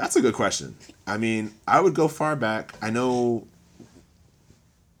 That's a good question. I mean, I would go far back. I know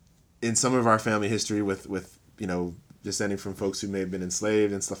in some of our family history with descending from folks who may have been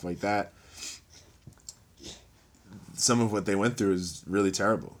enslaved and stuff like that, some of what they went through is really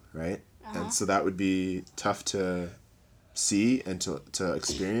terrible, right? Uh-huh. And so that would be tough to see and to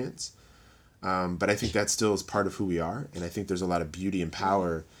experience. But I think that still is part of who we are. And I think there's a lot of beauty and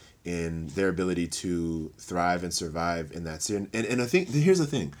power in their ability to thrive and survive in that scene. And I think, here's the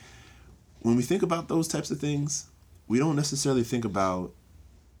thing. When we think about those types of things, we don't necessarily think about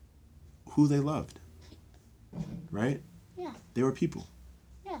who they loved, right? Yeah. They were people.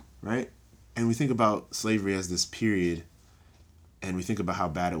 Yeah. Right? And we think about slavery as this period, and we think about how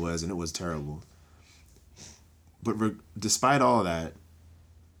bad it was, and it was terrible. But despite all of that,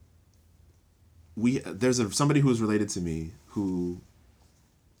 there's somebody who was related to me who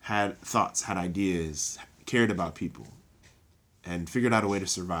had thoughts, had ideas, cared about people, and figured out a way to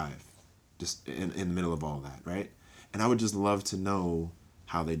survive just in the middle of all that, right? And I would just love to know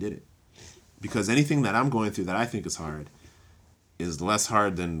how they did it. Because anything that I'm going through that I think is hard is less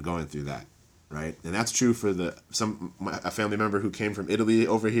hard than going through that, right? And that's true for a family member who came from Italy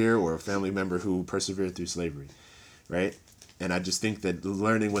over here, or a family member who persevered through slavery, right? And I just think that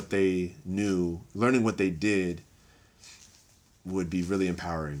learning what they knew, learning what they did, would be really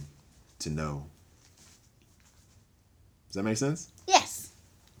empowering to know. Does that make sense? Yes.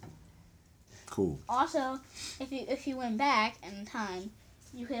 Cool. Also, if you went back in time,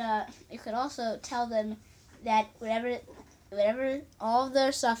 you could also tell them that whatever all of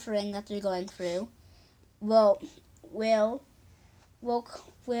their suffering that they're going through will how do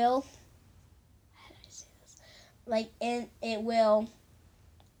I say this? Like, it will,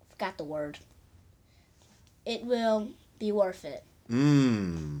 forgot the word. It will be worth it.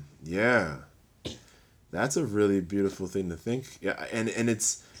 Yeah. That's a really beautiful thing to think. Yeah, and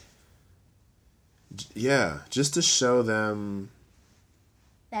it's, yeah, just to show them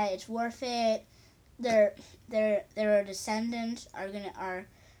that it's worth it. Their descendants are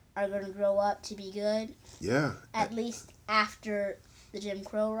gonna grow up to be good. Yeah. At least after the Jim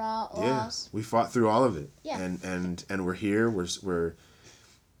Crow laws. Yeah. We fought through all of it. Yeah. And we're here. We're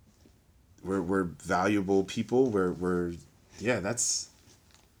valuable people. That's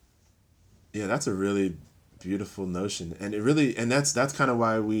a really beautiful notion, and that's kind of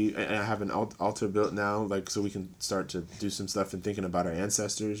why I have an altar built now, like, so we can start to do some stuff and thinking about our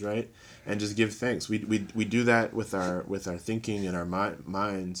ancestors, right? And just give thanks. We do that with our thinking and our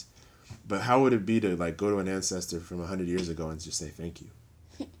minds, but how would it be to, like, go to an ancestor from 100 years ago and just say thank you?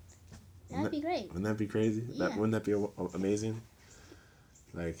 That'd be great. Wouldn't that be crazy? Yeah. Wouldn't that be amazing?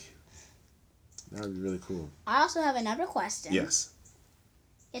 Like, that would be really cool. I also have another question. Yes.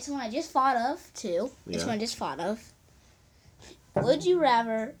 It's one I just thought of, too. Yeah. It's one I just thought of. Would you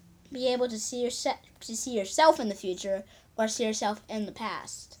rather be able to see yourself in the future or see yourself in the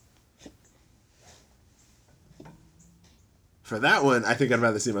past? For that one, I think I'd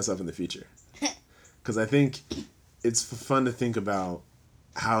rather see myself in the future. Because I think it's fun to think about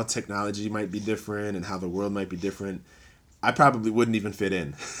how technology might be different and how the world might be different. I probably wouldn't even fit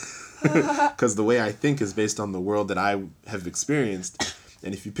in. Because the way I think is based on the world that I have experienced.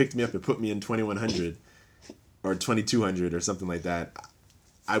 And if you picked me up and put me in 2100 or 2200 or something like that,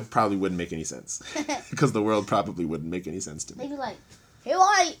 I probably wouldn't make any sense. Because the world probably wouldn't make any sense to me. They'd be like, who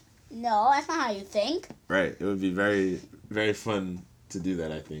are you? No, that's not how you think. Right. It would be very, very fun to do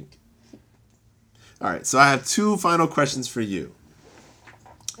that, I think. All right. So I have 2 final questions for you.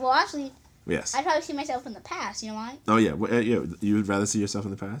 Well, actually, Yes. I'd probably see myself in the past. You know why? Oh, yeah. Yeah. You would rather see yourself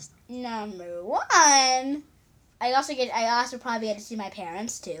in the past? Number 1, I also probably get to see my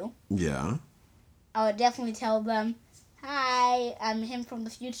parents too. Yeah. I would definitely tell them, "Hi, I'm him from the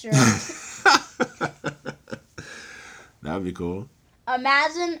future." That would be cool.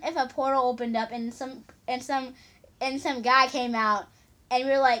 Imagine if a portal opened up and some guy came out and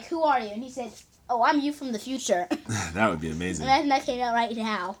we were like, "Who are you?" And he said, "Oh, I'm you from the future." That would be amazing. Imagine that came out right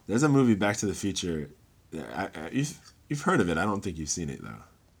now. There's a movie, Back to the Future. You've heard of it. I don't think you've seen it, though.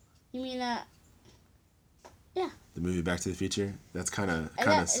 You mean The movie Back to the Future? That's kind of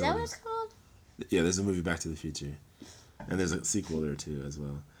is that what it's called? Yeah, there's a movie Back to the Future. And there's a sequel there, too, as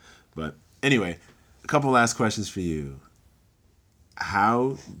well. But anyway, a couple last questions for you.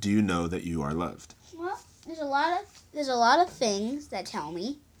 How do you know that you are loved? Well, there's a lot of things that tell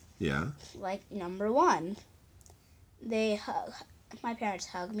me. Yeah. Like, number 1, my parents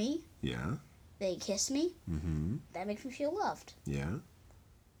hug me. Yeah. They kiss me. Mm-hmm. That makes me feel loved. Yeah.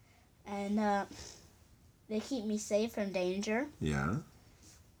 And they keep me safe from danger. Yeah.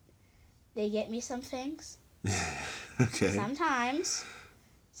 They get me some things. Okay. Sometimes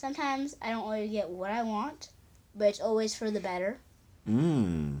I don't always get what I want, but it's always for the better.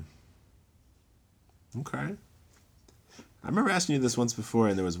 Okay. I remember asking you this once before,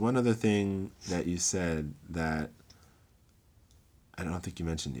 and there was one other thing that you said that I don't think you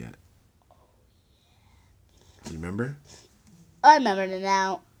mentioned yet. Do you remember? I remember it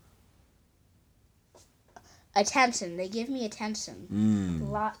now. Attention. They give me attention.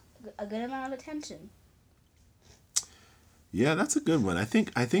 A good amount of attention. Yeah, that's a good one. I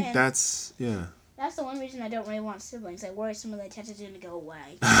think that's, yeah. That's the one reason I don't really want siblings. I worry some of the attention is going to go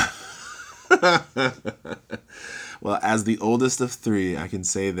away. Well, as the oldest of 3, I can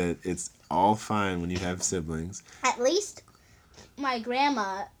say that it's all fine when you have siblings. At least my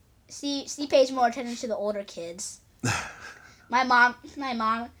grandma, she pays more attention to the older kids. My mom,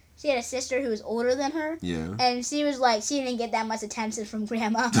 she had a sister who was older than her. Yeah. And she was like, she didn't get that much attention from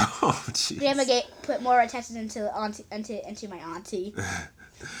Grandma. Oh, jeez. Grandma put more attention into my auntie.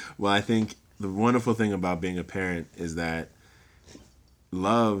 Well, I think the wonderful thing about being a parent is that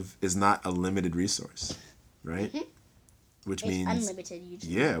love is not a limited resource, right? Mm-hmm. Which it's means unlimited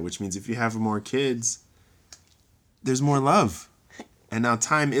usually. Yeah, which means if you have more kids, there's more love. And now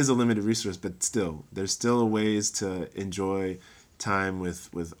time is a limited resource, but still, there's still ways to enjoy time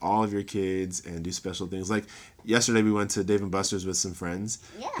with all of your kids and do special things. Like yesterday, we went to Dave and Buster's with some friends.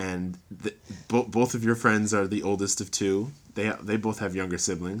 Yeah. And both of your friends are the oldest of 2. They both have younger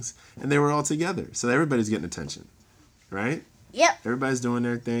siblings, and they were all together. So everybody's getting attention, right? Yep. Everybody's doing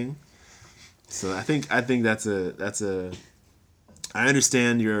their thing. So I think that's a. I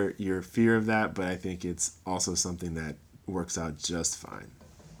understand your fear of that, but I think it's also something that works out just fine.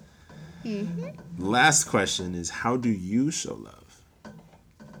 Mm-hmm. Last question is, how do you show love?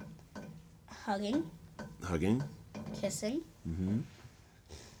 Hugging. Kissing. Mm-hmm.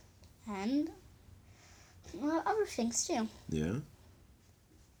 And other things too. Yeah.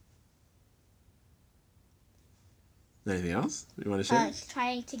 Anything else you want to share?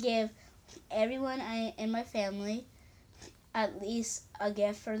 Trying to give everyone in my family at least a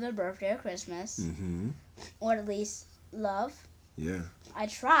gift for their birthday or Christmas. Mm-hmm. Or at least love. Yeah. I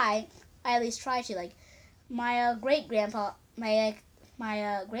at least try to. Like, my great-grandpa, my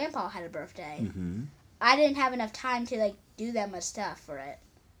grandpa had a birthday. Mm-hmm. I didn't have enough time to, like, do that much stuff for it.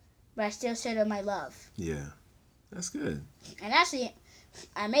 But I still showed him my love. Yeah. That's good. And actually,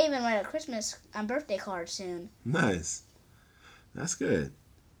 I may even write a birthday card soon. Nice. That's good.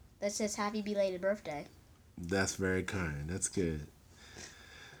 That says happy belated birthday. That's very kind. That's good.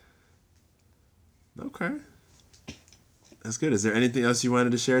 Okay. That's good. Is there anything else you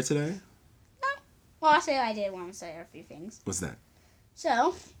wanted to share today? No. Well, actually, I did want to say a few things. What's that?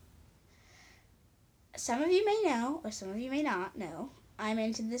 So, some of you may know, or some of you may not know, I'm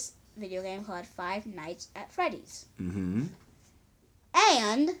into this video game called Five Nights at Freddy's. Mm-hmm.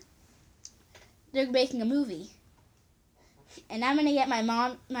 And they're making a movie. And I'm gonna get my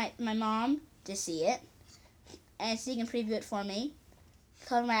mom to see it. And she can preview it for me.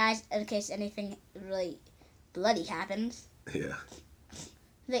 Cover my eyes in case anything really bloody happens. Yeah.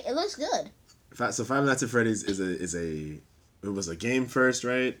 It looks good. So Five Nights at Freddy's it was a game first,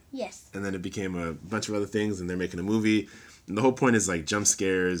 right? Yes. And then it became a bunch of other things, and they're making a movie. And the whole point is like jump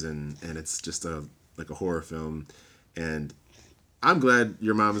scares, and it's just a horror film. And I'm glad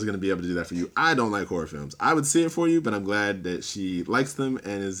your mom is going to be able to do that for you. I don't like horror films. I would see it for you, but I'm glad that she likes them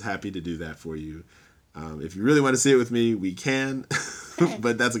and is happy to do that for you. If you really want to see it with me, we can.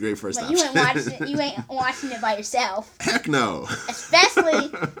 But that's a great first option. You ain't watching it by yourself. Heck no.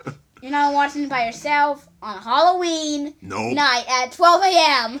 Especially, you're not watching it by yourself on Halloween night at 12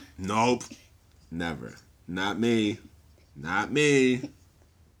 a.m. Nope. Never. Not me. Not me.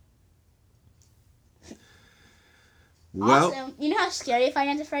 Well, also, you know how scary Five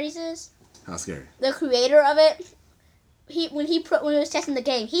Nights at Freddy's is? How scary? The creator of it, when he was testing the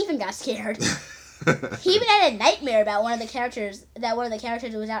game, he even got scared. He even had a nightmare about one of the characters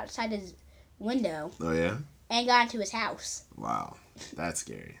was outside his window. Oh yeah? And got into his house. Wow. That's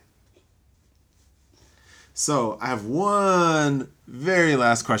scary. So, I have one very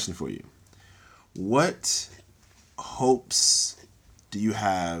last question for you. What hopes do you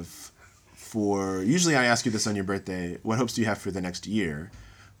have for... Usually I ask you this on your birthday. What hopes do you have for the next year?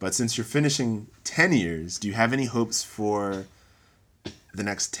 But since you're finishing 10 years, do you have any hopes for the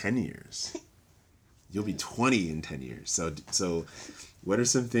next 10 years? You'll be 20 in 10 years. So what are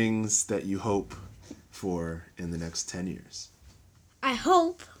some things that you hope for in the next 10 years? I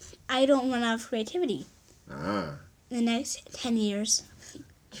hope I don't run out of creativity. In the next 10 years.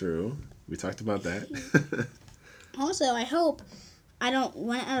 True. We talked about that. Also, I hope I don't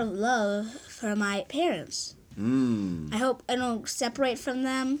run out of love for my parents. I hope I don't separate from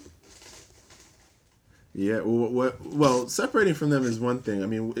them. Yeah, well, separating from them is one thing. I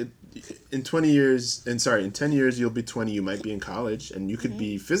mean, in 10 years, you'll be 20, you might be in college, and you could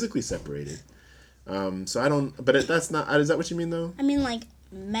be physically separated. That's not, is that what you mean, though? I mean, like,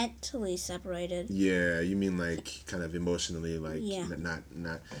 mentally separated. Yeah, you mean, like, kind of emotionally, like, not,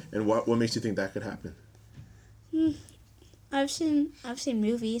 and what makes you think that could happen? I've seen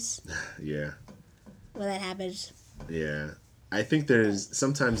movies. Yeah. Where that happens. Yeah. I think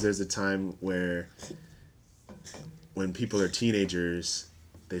sometimes there's a time where when people are teenagers,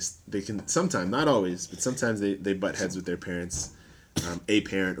 they can sometimes, not always, but sometimes they butt heads with their parents, a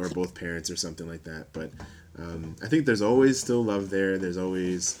parent or both parents or something like that. But I think there's always still love there. There's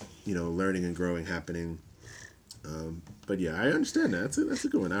always, learning and growing happening. But yeah, I understand that. That's a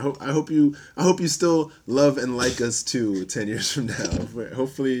good one. I hope you still love and like us too 10 years from now.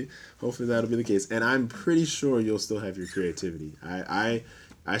 Hopefully that'll be the case. And I'm pretty sure you'll still have your creativity.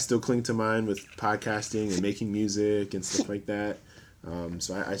 I still cling to mine with podcasting and making music and stuff like that.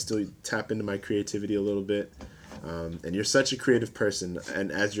 So I still tap into my creativity a little bit. And you're such a creative person.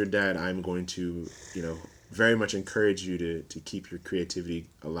 And as your dad, I'm going to, very much encourage you to keep your creativity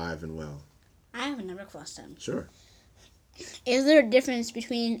alive and well. I have another question. Sure. Is there a difference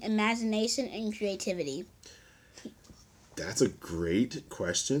between imagination and creativity? That's a great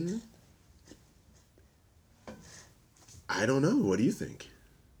question. I don't know. What do you think?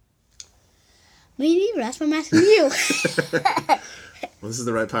 Me neither. That's what I'm asking you. Well, this is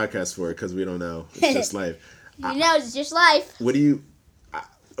the right podcast for it because we don't know. It's just life. It's just life. What do you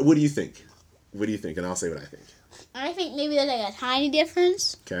think? What do you think? And I'll say what I think. I think maybe there's like a tiny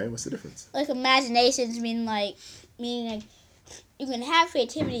difference. Okay, what's the difference? Like imaginations meaning like you can have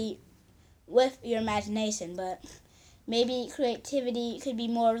creativity with your imagination, but maybe creativity could be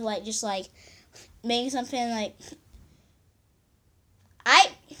more like just like making something like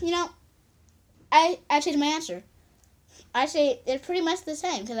I changed my answer. I say they're pretty much the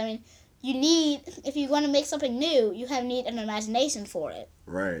same because if you want to make something new, you need an imagination for it.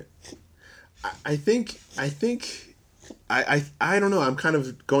 Right. I think I don't know. I'm kind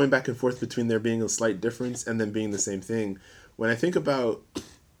of going back and forth between there being a slight difference and then being the same thing. When I think about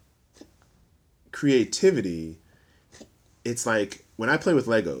creativity, it's like when I play with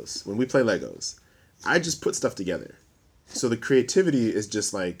Legos, when we play Legos, I just put stuff together. So the creativity is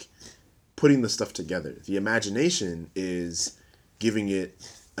just like putting the stuff together. The imagination is giving it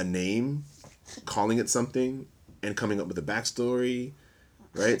a name, calling it something, and coming up with a backstory,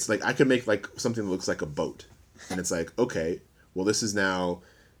 right? It's like I could make like something that looks like a boat. And it's like, okay, well, this is now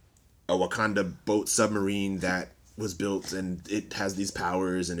a Wakanda boat submarine that was built and it has these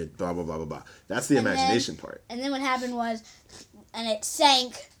powers and it blah, blah, blah, blah, blah. That's the imagination part. And then what happened was, and it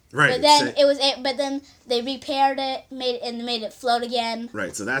sank Right. But then but then they repaired it, made it float again.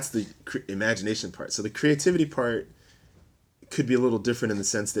 Right. So that's the imagination part. So the creativity part could be a little different in the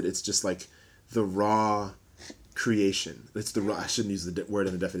sense that it's just like the raw creation. It's the raw. I shouldn't use the word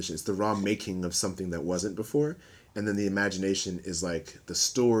in the definition. It's the raw making of something that wasn't before. And then the imagination is like the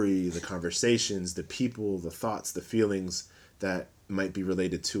story, the conversations, the people, the thoughts, the feelings that might be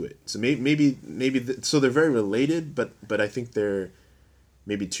related to it. So maybe so they're very related, but I think they're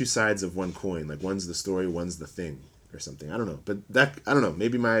maybe two sides of one coin. Like one's the story, one's the thing or something. I don't know. But I don't know.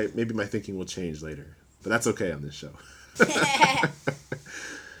 Maybe my thinking will change later. But that's okay on this show.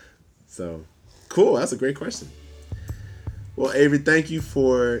 So, cool. That's a great question. Well, Avery, thank you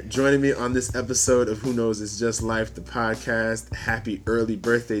for joining me on this episode of Who Knows It's Just Life, the podcast. Happy early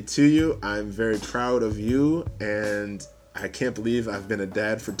birthday to you. I'm very proud of you, and I can't believe I've been a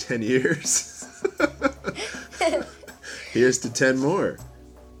dad for 10 years. Here's to 10 more.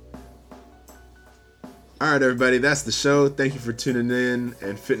 All right, everybody, that's the show. Thank you for tuning in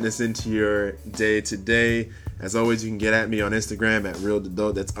and fitting us into your day today. As always, you can get at me on Instagram at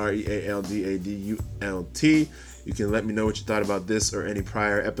RealDadult. That's RealDadult. You can let me know what you thought about this or any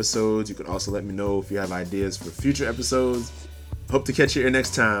prior episodes. You can also let me know if you have ideas for future episodes. Hope to catch you here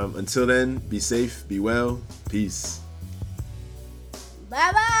next time. Until then, be safe, be well, peace.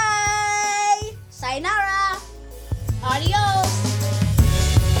 Bye-bye. Sayonara. Adios.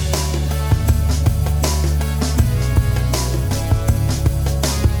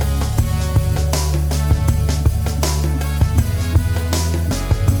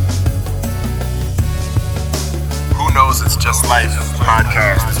 Who Knows It's Just Life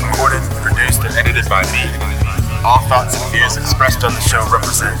podcast is recorded, produced, and edited by me. All thoughts and views expressed on the show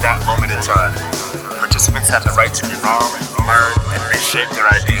represent that moment in time. Participants have the right to be wrong, learn, and reshape their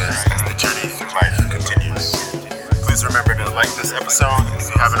ideas as the journey through life continues. Please remember to like this episode, and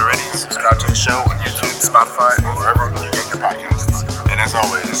if you haven't already, subscribe to the show on YouTube, Spotify, or wherever you get your podcasts. And as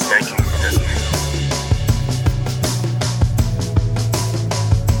always, thank you for listening.